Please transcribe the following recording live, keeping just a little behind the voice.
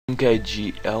Okay,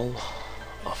 GL,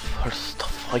 first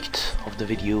fight of the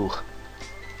video.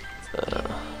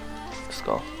 Let's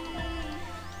go.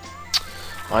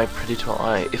 My Predator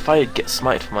Eye. If I get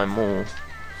smited for my maul,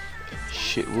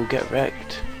 shit will get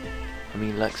wrecked. I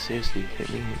mean, like, seriously,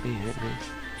 hit me,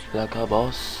 like a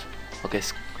boss. Okay,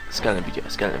 skeleton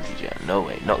BJ, no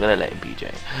way, not gonna let him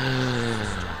BJ.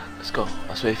 Let's go.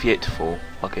 I swear if he ate to fall.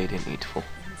 Okay, he didn't need to fall.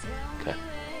 Okay.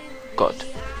 God.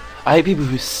 I hate people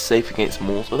who safe against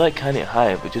mauls, but like kind of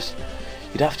higher, but just,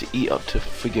 you'd have to eat up to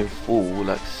friggin' fall,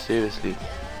 like, seriously.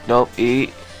 Nope,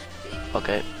 eat.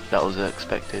 Okay, that was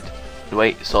expected.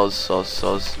 Wait, soz.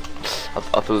 I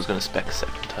thought it was gonna spec a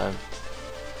second time.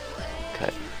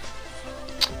 Okay.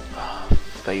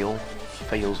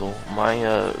 Fails all. My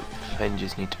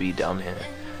hinges need to be down here.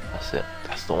 That's it.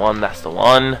 That's the one.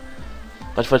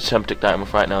 Much for attempt to item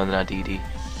off right now, and then I DD,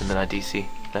 and then I DC.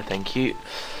 No, thank you.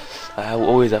 I will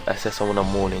always have SS on when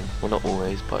I'm mauling. Well, not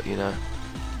always, but you know,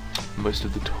 most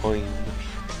of the time.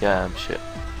 Yeah, I'm shit.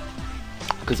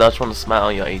 Because I just want to smite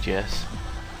on your AGS,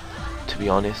 to be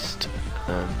honest.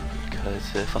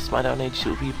 Because if I smite out an AGS,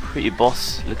 it'll be pretty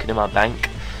boss. Looking in my bank,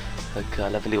 like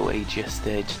I'll have a little AGS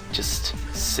there, just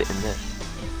sitting there.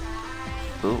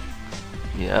 Oh,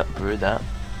 yeah, brew that.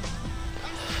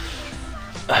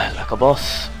 Like a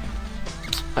boss.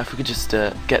 If we could just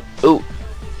get. Oh,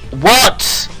 what?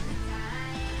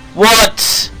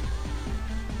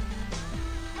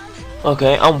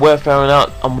 Okay, I'm welfaring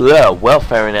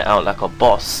it out like a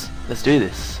boss. Let's do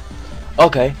this.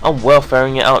 Okay, I'm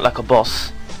welfaring it out like a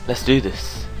boss. Let's do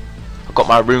this. I've got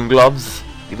my rune gloves,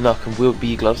 even though I can wield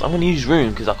B gloves. I'm gonna use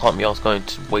rune because I can't be asked going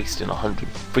to wasting 100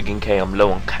 friggin' K. I'm low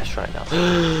on cash right now.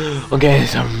 Okay,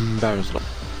 it's embarrassing.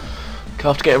 Okay,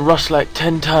 after getting rushed like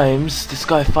 10 times, this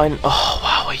guy finally. Oh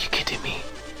wow, are you kidding me?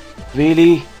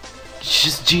 Really?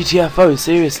 Just GTFO,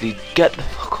 seriously, get the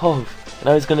fuck off.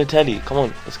 Now he's gonna tell you, come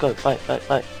on, let's go, fight.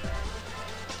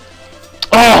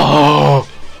 Oh!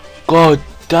 God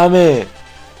damn it!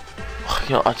 Oh,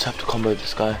 you know, I just have to combo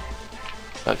this guy.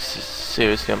 Like,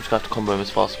 seriously, I'm just gonna have to combo him as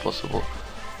fast as possible.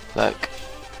 Like,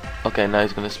 okay, now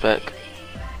he's gonna spec.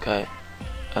 Okay,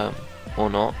 or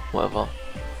not, whatever.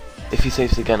 If he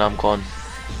saves again, I'm gone.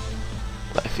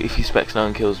 Like, if he specs now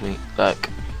and kills me, like.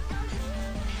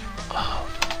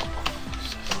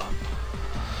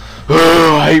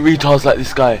 I hate retards like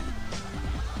this guy.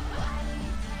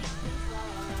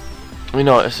 You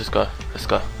know what, let's just go. Let's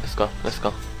go.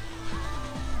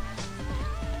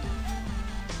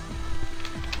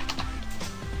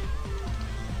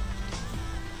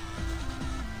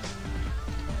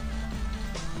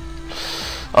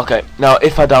 Okay, now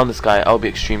if I down this guy, I'll be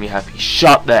extremely happy.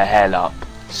 Shut the hell up.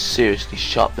 Seriously,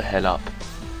 shut the hell up.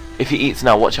 If he eats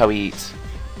now, watch how he eats.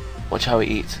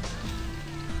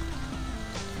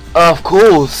 Of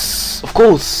course.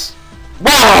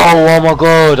 Wow! Oh my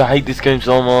god! I hate this game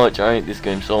so much. Okay,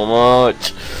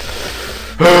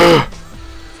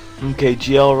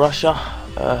 GL Russia.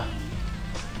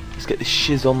 Let's get this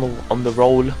shiz on the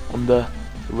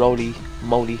roly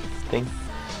moly thing.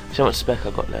 See how much spec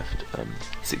I got left?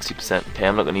 60%. Okay,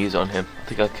 I'm not gonna use it on him. I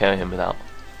think I'll carry him without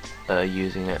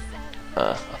using it.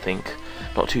 I think.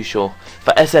 Not too sure.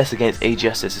 For SS against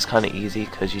AGS, this is kind of easy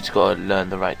because you just gotta learn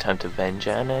the right time to venge,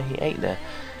 and he ate there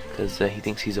because he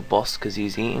thinks he's a boss because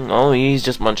he's eating. Oh, he's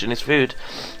just munching his food.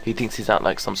 He thinks he's at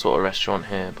like some sort of restaurant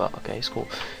here, but okay, it's cool.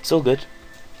 It's all good.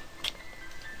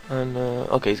 And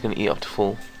okay, he's gonna eat up to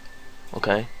full.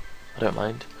 Okay, I don't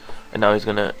mind. And now he's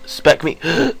gonna spec me.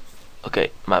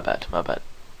 Okay, my bad. I'm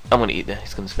gonna eat there.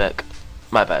 He's gonna spec.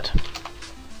 My bad.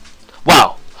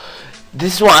 Wow.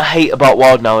 This is what I hate about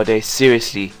Wild nowadays.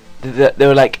 Seriously, there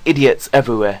are like idiots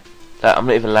everywhere. Like, I'm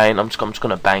not even lying. I'm just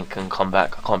gonna bank and come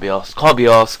back. I can't be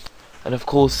asked. And of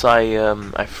course,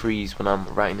 I freeze when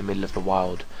I'm right in the middle of the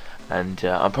Wild, and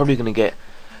I'm probably gonna get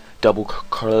double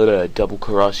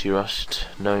Karashi rushed,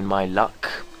 knowing my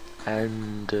luck.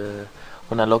 And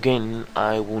when I log in,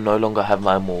 I will no longer have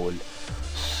my maul.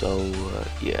 So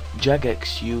yeah,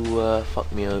 Jagex, you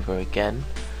fucked me over again.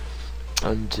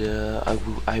 And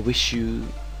I wish you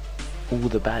all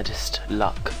the baddest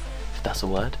luck, if that's a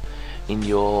word, in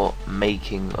your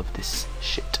making of this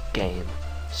shit game.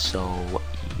 So,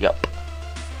 yup.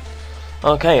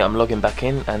 Okay, I'm logging back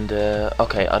in, and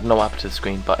okay, I don't know what happened to the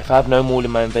screen, but if I have no maul in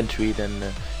my inventory,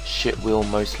 then shit will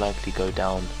most likely go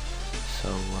down. So,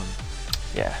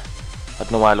 yeah. I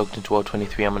don't know why I logged into World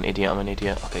 23, I'm an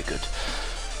idiot. Okay, good.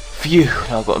 Phew,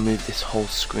 now I've got to move this whole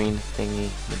screen thingy,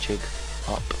 majig,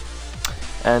 up.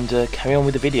 And carry on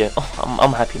with the video. Oh,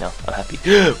 I'm happy now. I'm happy.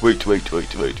 Wait.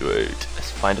 Let's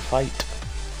find a fight.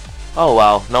 Oh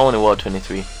wow, no one in World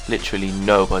 23. Literally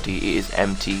nobody. It is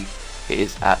empty. It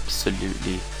is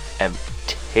absolutely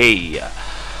empty.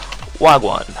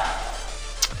 Wagwan.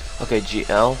 Okay,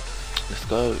 GL. Let's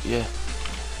go. Yeah.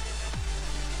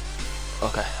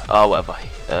 Okay. Oh, whatever.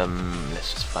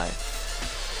 Let's just fight.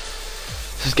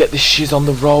 Let's get this shiz on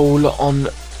the roll on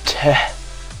te.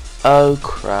 Oh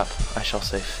crap! I shall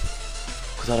save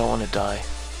because I don't want to die.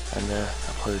 And I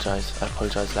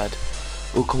apologise, lad.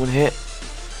 Oh, come on, hit.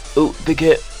 Oh, big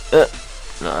hit.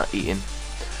 Nah, eating.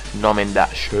 Nomming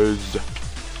that shiz.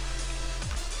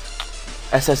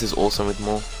 SS is awesome with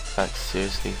maul. Like,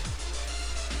 seriously.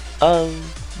 Oh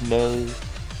no.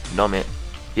 Nom it.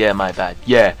 Yeah, my bad.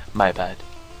 Yeah, my bad.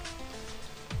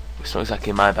 It's not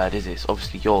exactly my bad, is it? It's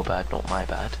obviously your bad, not my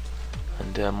bad.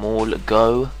 And maul,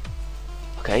 go.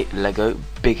 Okay, Lego,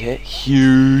 big hit,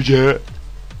 huge hit.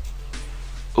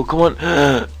 Oh, come on.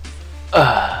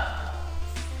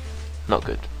 Not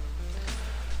good.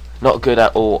 Not good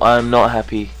at all. I'm not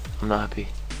happy. I'm not happy.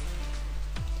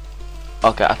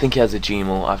 Okay, I think he has a G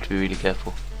maul. I have to be really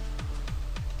careful.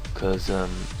 Because,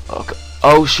 okay.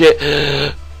 Oh shit!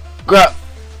 Grab!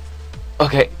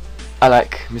 Okay, I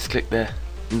like misclicked there.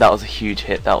 And that was a huge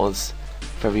hit. That was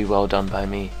very well done by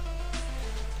me.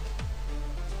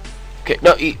 Okay,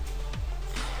 no, eat.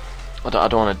 I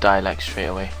don't want to die like straight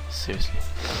away. Seriously.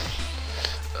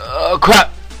 Oh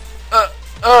crap!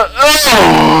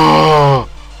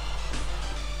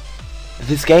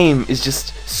 This game is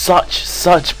just such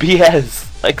BS.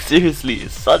 Like seriously,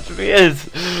 it's such BS.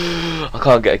 I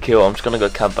can't get a kill. I'm just gonna go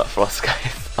camp at Frost,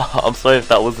 guys. I'm sorry if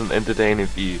that wasn't entertaining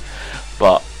for you,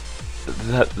 but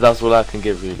that's all I can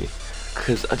give really.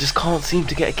 Because I just can't seem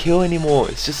to get a kill anymore.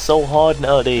 It's just so hard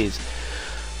nowadays.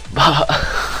 But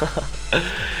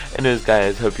anyways,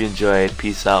 guys, hope you enjoyed.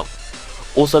 Peace out.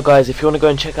 Also, guys, if you want to go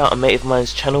and check out a mate of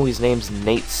mine's channel, his name's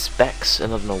Nate Specs,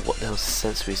 and I don't know what the hell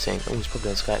sense he's saying. Oh, he's probably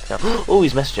on Skype now. Oh,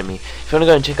 he's messaging me. If you want to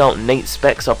go and check out Nate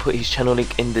Specs, I'll put his channel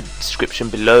link in the description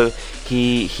below.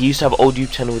 He used to have an old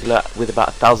YouTube channel with about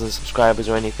 1,000 subscribers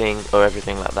or anything, or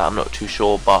everything like that. I'm not too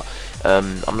sure, but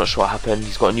I'm not sure what happened.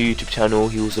 He's got a new YouTube channel.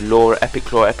 He was a epic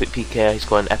PK. He's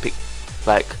got an epic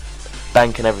like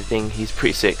bank and everything. He's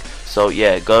pretty sick. So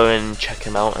yeah, go and check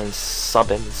him out and sub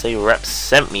him and say Rep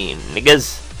sent me,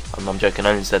 niggas. I'm joking,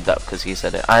 I only said that because he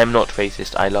said it. I am not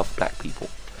racist, I love black people.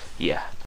 Yeah.